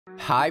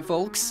Hi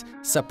folks!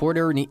 Support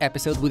our new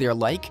episode with your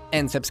like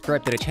and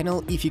subscribe to the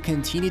channel if you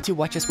continue to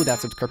watch us without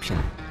subscription.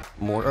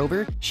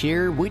 Moreover,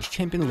 share which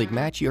Champions League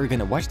match you're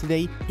gonna watch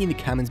today in the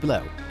comments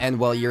below. And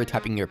while you're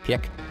typing your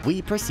pick,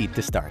 we proceed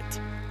to start.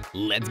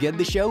 Let's get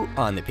the show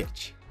on the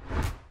pitch.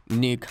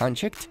 New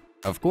contract?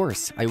 Of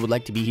course, I would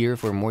like to be here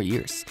for more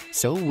years,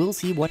 so we'll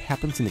see what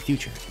happens in the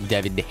future,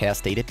 David De Gea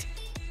stated.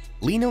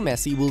 Lionel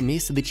Messi will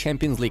miss the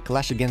Champions League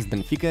clash against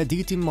Benfica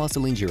due to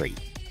muscle injury.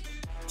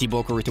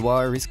 Thibaut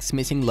Courtois risks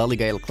missing La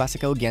Liga El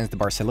Clasico against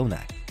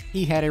Barcelona.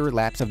 He had a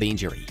relapse of the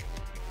injury.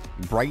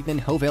 Brighton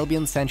and Hove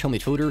Albion central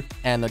midfielder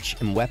Anoch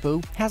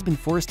Mwepu has been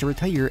forced to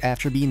retire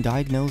after being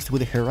diagnosed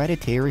with a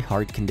hereditary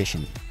heart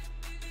condition.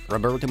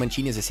 Roberto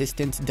Mancini's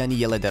assistant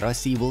Daniele De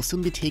Rossi will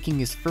soon be taking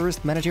his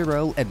first manager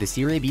role at the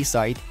Serie B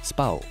side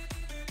Spal.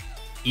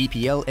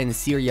 EPL and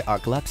Serie A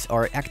clubs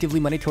are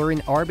actively monitoring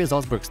RB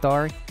Salzburg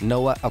star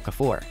Noah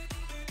Okafor.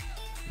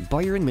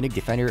 Bayern Munich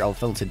defender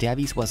Alphonso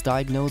Davies was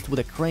diagnosed with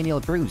a cranial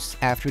bruise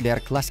after their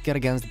Klassiker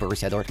against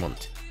Borussia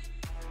Dortmund.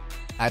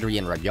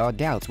 Adrien Rabiot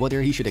doubts whether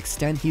he should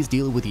extend his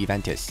deal with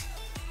Juventus.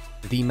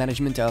 The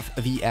management of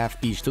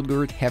VfB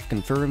Stuttgart have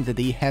confirmed that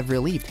they have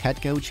relieved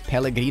head coach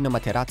Pellegrino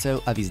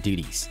Materazzo of his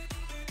duties.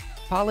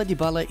 Paulo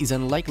Dybala is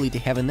unlikely to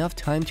have enough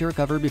time to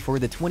recover before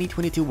the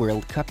 2022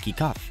 World Cup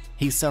kickoff.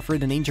 He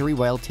suffered an injury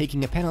while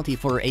taking a penalty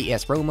for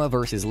AS Roma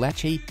vs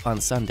Lecce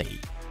on Sunday.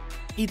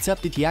 It's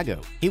up to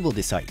Thiago, he will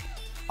decide.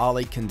 All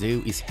I can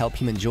do is help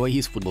him enjoy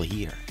his football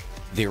here.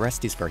 The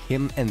rest is for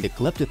him and the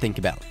club to think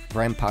about,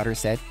 Graham Potter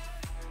said.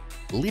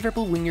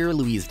 Liverpool winger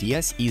Luis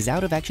Diaz is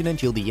out of action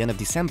until the end of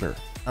December.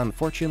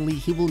 Unfortunately,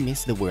 he will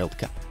miss the World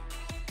Cup.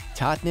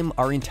 Tottenham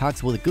are in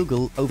talks with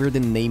Google over the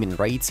naming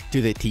rights to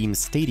the team's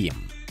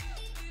stadium.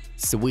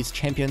 Swiss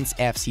champions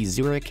FC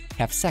Zurich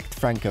have sacked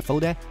Franco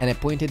Foda and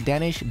appointed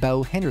Danish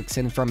Bo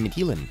Henriksen from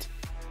Midtjylland.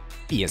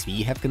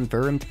 PSV have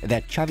confirmed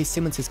that Xavi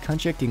Simons'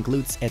 contract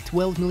includes a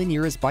 €12 million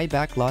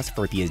buyback clause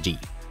for PSG.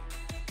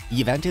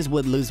 Juventus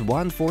would lose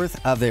 1/4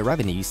 of their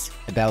revenues,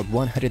 about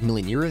 €100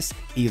 million,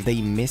 if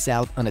they miss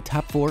out on a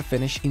top 4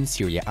 finish in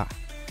Serie A.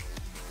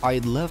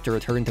 I'd love to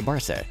return to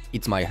Barca,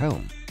 it's my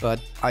home, but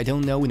I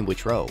don't know in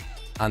which role,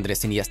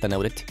 Andres Iniesta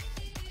noted.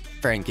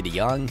 Frankie de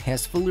Jong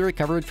has fully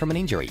recovered from an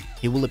injury.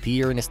 He will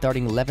appear in the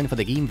starting 11 for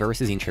the game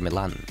versus Inter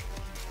Milan.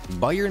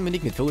 Bayern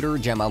Munich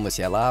midfielder Jamal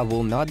Musiala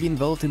will not be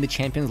involved in the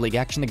Champions League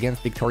action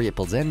against Victoria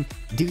Pilsen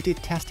due to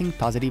testing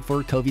positive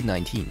for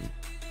COVID-19.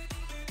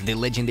 The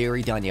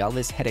legendary Dani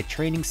Alves had a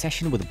training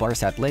session with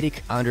Barca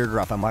Athletic under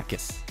Rafa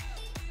Marquez.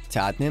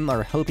 Tottenham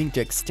are hoping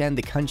to extend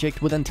the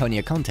contract with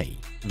Antonio Conte.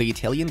 The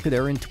Italian could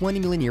earn €20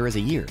 million a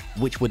year,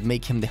 which would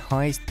make him the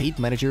highest-paid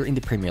manager in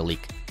the Premier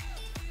League.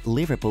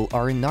 Liverpool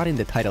are not in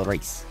the title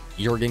race,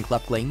 Jurgen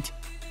Klopp claimed.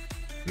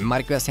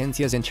 Marco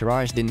Asensio's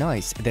entourage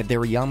denies that the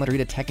Real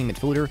Madrid attacking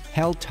midfielder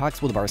held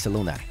talks with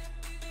Barcelona.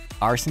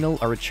 Arsenal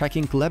are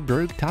tracking Club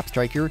Brugge top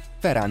striker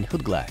Ferran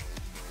Hudgla.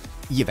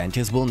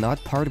 Juventus will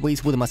not part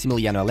ways with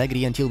Massimiliano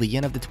Allegri until the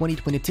end of the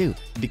 2022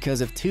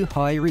 because of too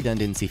high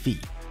redundancy fee.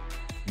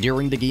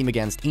 During the game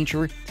against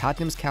Inter,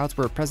 Tottenham scouts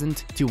were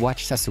present to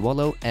watch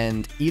Sassuolo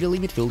and Italy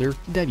midfielder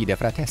Davide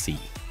Fratesi.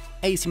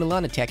 AC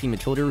Milan attacking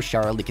midfielder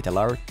Charles de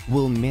Ketelaere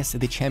will miss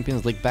the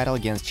Champions League battle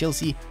against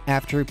Chelsea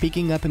after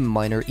picking up a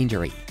minor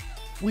injury.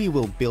 We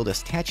will build a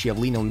statue of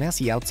Lionel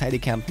Messi outside the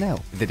Camp Nou.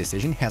 The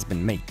decision has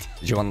been made,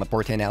 Joan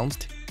Laporte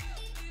announced.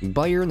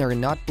 Bayern are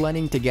not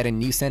planning to get a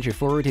new centre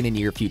forward in the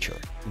near future.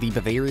 The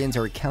Bavarians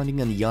are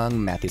counting on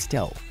young Mathis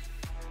Tel.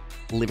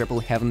 Liverpool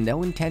have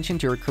no intention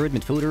to recruit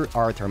midfielder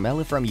Arthur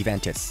Melo from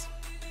Juventus.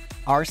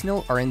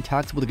 Arsenal are in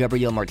talks with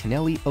Gabriel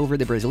Martinelli over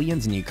the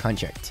Brazilian's new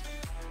contract.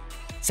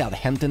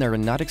 Southampton are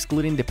not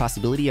excluding the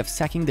possibility of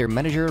sacking their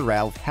manager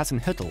Ralph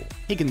Hasenhüttl.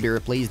 He can be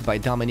replaced by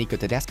Domenico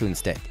Tedesco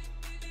instead.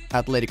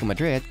 Atletico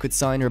Madrid could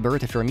sign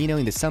Roberto Firmino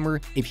in the summer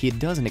if he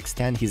doesn't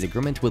extend his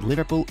agreement with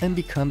Liverpool and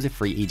becomes a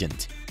free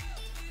agent.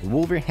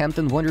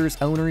 Wolverhampton Wanderers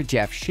owner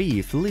Jeff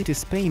Shea flew to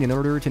Spain in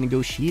order to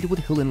negotiate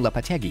with Julen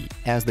Lopetegui,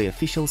 as the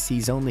official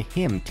sees only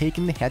him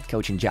taking the head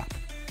coaching job.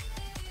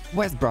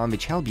 West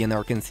Bromwich Albion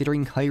are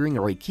considering hiring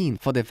Roy Keane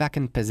for the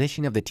vacant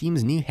position of the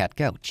team's new head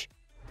coach.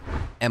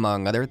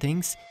 Among other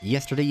things,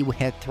 yesterday we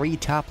had 3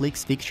 top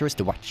leagues fixtures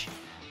to watch.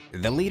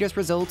 The latest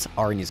results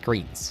are on your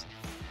screens.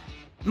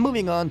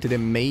 Moving on to the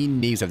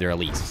main news of the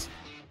release.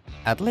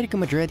 Atletico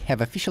Madrid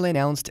have officially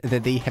announced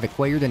that they have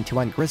acquired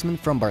Antoine Griezmann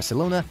from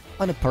Barcelona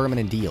on a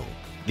permanent deal.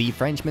 The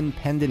Frenchman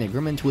penned an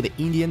agreement with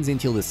the Indians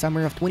until the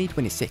summer of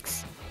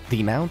 2026.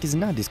 The amount is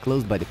not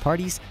disclosed by the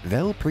parties,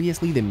 though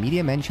previously the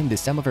media mentioned the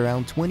sum of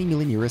around €20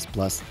 million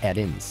plus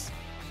add-ins.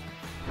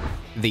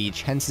 The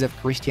chances of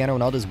Cristiano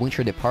Ronaldo's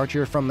winter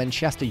departure from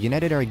Manchester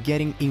United are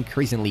getting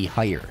increasingly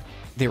higher.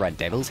 The Red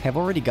Devils have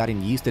already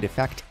gotten used to the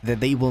fact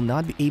that they will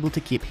not be able to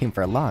keep him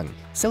for long,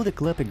 so the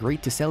club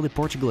agreed to sell the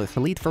Portugal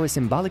athlete for a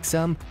symbolic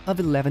sum of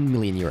 €11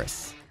 million.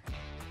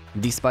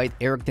 Despite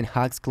Erik ten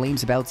Hag's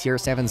claims about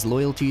CR7's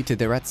loyalty to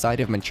the red side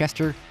of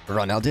Manchester,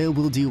 Ronaldo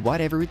will do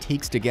whatever it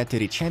takes to get to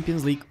the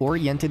Champions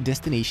League-oriented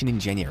destination in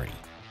January.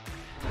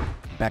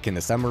 Back in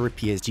the summer,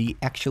 PSG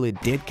actually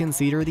did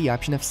consider the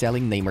option of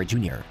selling Neymar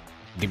Jr.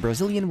 The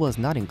Brazilian was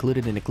not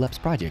included in the club's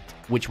project,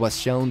 which was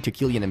shown to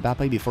Kylian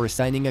Mbappe before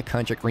signing a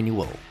contract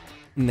renewal.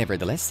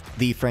 Nevertheless,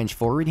 the French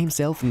forward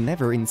himself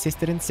never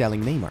insisted on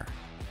selling Neymar.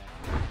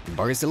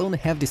 Barcelona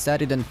have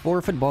decided on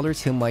 4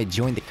 footballers who might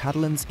join the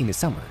Catalans in the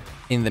summer.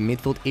 In the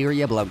midfield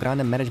area,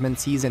 Blaugrana management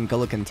sees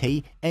N'Golo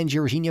Kante and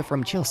Jorginho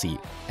from Chelsea,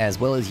 as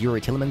well as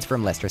Yuri Tielemans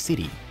from Leicester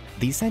City.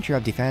 The center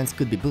of defense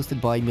could be boosted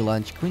by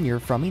Milan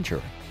Skriniar from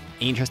Inter.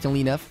 Interestingly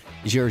enough,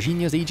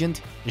 Jorginho's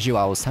agent,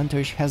 João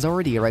Santos, has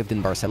already arrived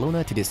in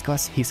Barcelona to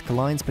discuss his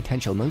client's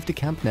potential move to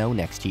Camp Nou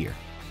next year.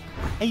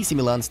 AC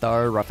Milan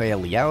star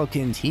Rafael Leao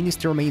continues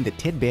to remain the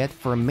tidbit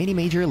for many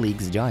major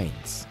leagues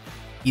giants.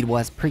 It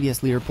was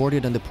previously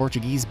reported on the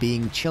Portuguese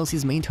being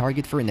Chelsea's main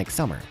target for next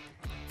summer.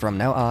 From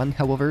now on,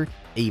 however,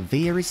 a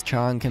very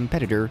strong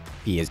competitor,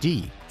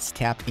 PSG,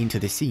 stepped into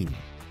the scene.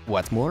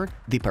 What's more,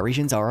 the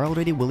Parisians are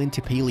already willing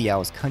to pay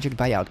Leao's contract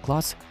buyout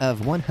clause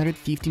of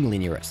 150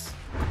 million euros.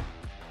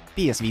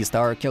 PSV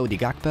star Cody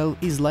Gakpo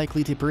is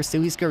likely to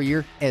pursue his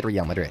career at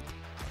Real Madrid.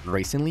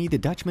 Recently, the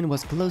Dutchman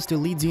was close to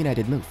Leeds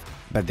United move,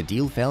 but the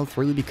deal fell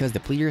through because the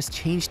players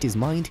changed his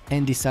mind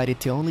and decided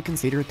to only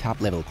consider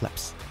top-level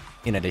clubs.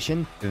 In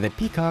addition, the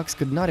Peacocks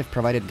could not have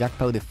provided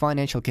Gakpo the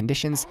financial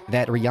conditions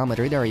that Real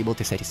Madrid are able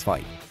to satisfy.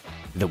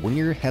 The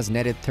winger has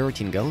netted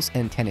 13 goals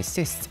and 10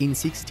 assists in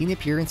 16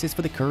 appearances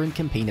for the current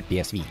campaign at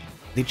PSV.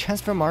 The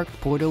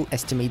Transfermarkt portal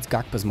estimates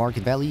Gakpo's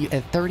market value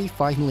at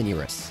 35 million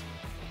euros.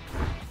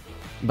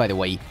 By the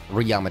way,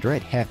 Real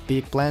Madrid have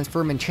big plans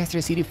for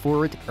Manchester City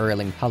forward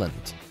Erling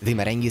Haaland. The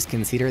Merengues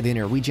consider the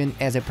Norwegian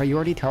as a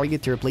priority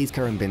target to replace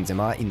Karim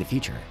Benzema in the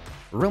future.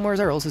 Rumors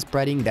are also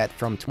spreading that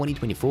from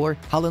 2024,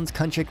 Haaland's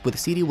contract with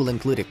City will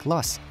include a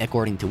clause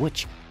according to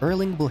which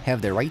Erling will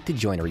have the right to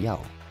join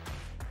Real.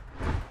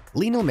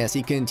 Lionel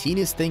Messi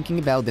continues thinking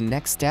about the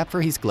next step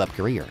for his club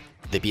career.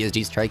 The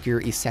PSG striker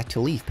is set to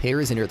leave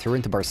Paris and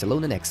return to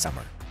Barcelona next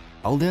summer.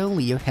 Although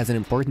Leo has an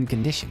important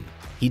condition,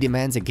 he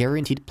demands a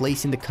guaranteed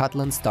place in the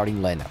Catalan starting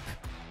lineup.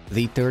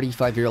 The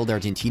 35-year-old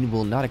Argentine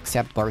will not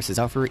accept Barca's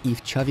offer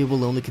if Xavi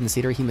will only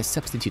consider him a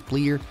substitute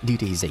player due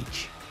to his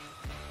age.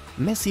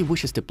 Messi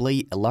wishes to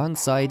play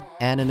alongside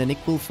and on an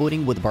equal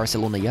footing with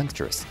Barcelona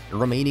youngsters,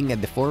 remaining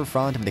at the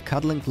forefront of the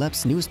Catalan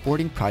club's new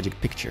sporting project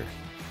picture.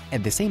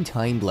 At the same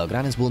time,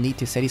 Blaugranas will need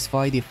to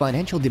satisfy the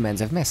financial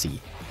demands of Messi,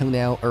 who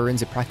now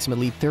earns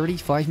approximately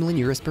 35 million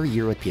euros per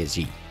year at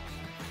PSG.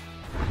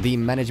 The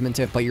management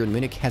of Bayern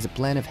Munich has a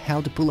plan of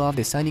how to pull off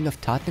the signing of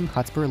Tottenham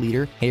Hotspur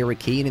leader Harry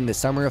Kane in the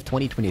summer of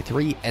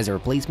 2023 as a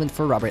replacement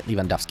for Robert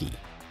Lewandowski.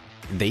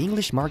 The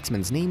English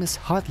marksman's name is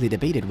hotly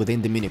debated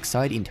within the Munich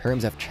side in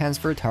terms of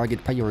transfer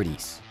target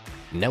priorities.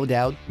 No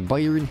doubt,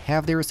 Bayern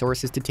have the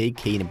resources to take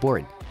Kane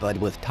aboard, but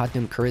with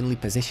Tottenham currently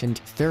positioned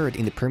third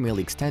in the Premier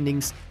League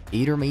standings,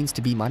 it remains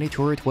to be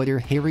monitored whether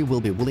Harry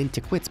will be willing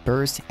to quit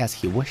Spurs as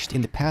he wished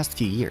in the past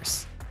few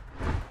years.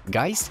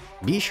 Guys,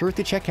 be sure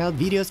to check out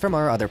videos from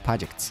our other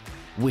projects.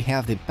 We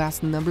have the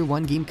best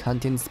 #1 game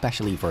content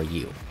specially for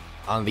you.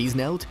 On this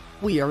note,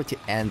 we are to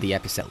end the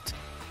episode.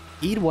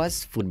 It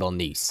was Football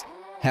News.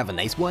 Have a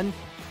nice one,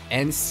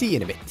 and see you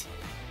in a bit.